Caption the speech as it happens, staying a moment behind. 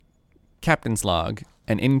Captain's Log,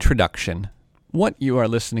 an introduction. What you are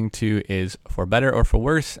listening to is, for better or for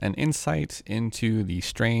worse, an insight into the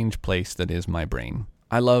strange place that is my brain.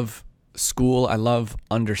 I love school. I love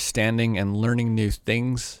understanding and learning new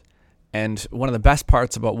things. And one of the best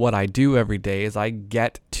parts about what I do every day is I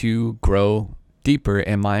get to grow deeper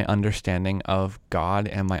in my understanding of God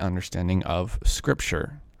and my understanding of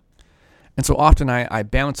Scripture. And so often I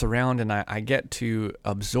bounce around and I get to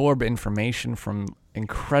absorb information from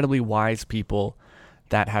incredibly wise people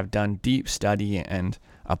that have done deep study and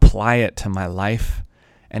apply it to my life.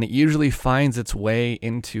 And it usually finds its way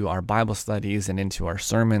into our Bible studies and into our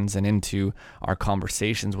sermons and into our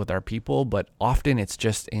conversations with our people, but often it's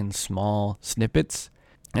just in small snippets.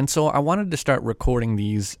 And so I wanted to start recording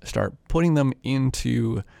these, start putting them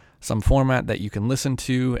into some format that you can listen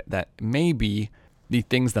to, that may be the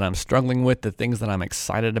things that I'm struggling with, the things that I'm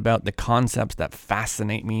excited about, the concepts that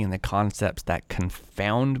fascinate me and the concepts that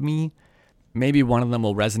confound me. Maybe one of them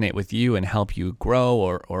will resonate with you and help you grow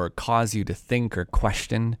or cause you to think or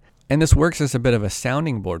question. And this works as a bit of a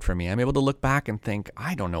sounding board for me. I'm able to look back and think,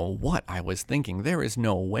 I don't know what I was thinking. There is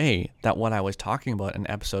no way that what I was talking about in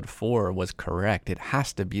episode 4 was correct. It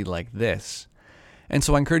has to be like this. And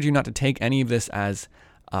so I encourage you not to take any of this as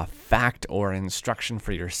a fact or instruction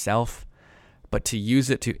for yourself, but to use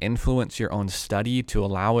it to influence your own study, to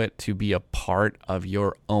allow it to be a part of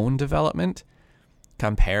your own development.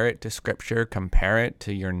 Compare it to Scripture, compare it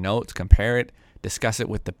to your notes, discuss it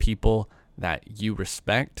with the people that you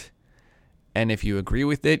respect. And if you agree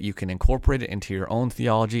with it, you can incorporate it into your own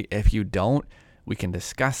theology. If you don't, we can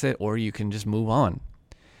discuss it or you can just move on.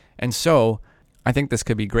 And so I think this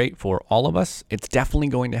could be great for all of us. It's definitely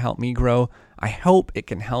going to help me grow. I hope it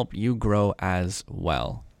can help you grow as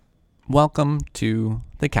well. Welcome to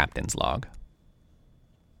the Captain's Log.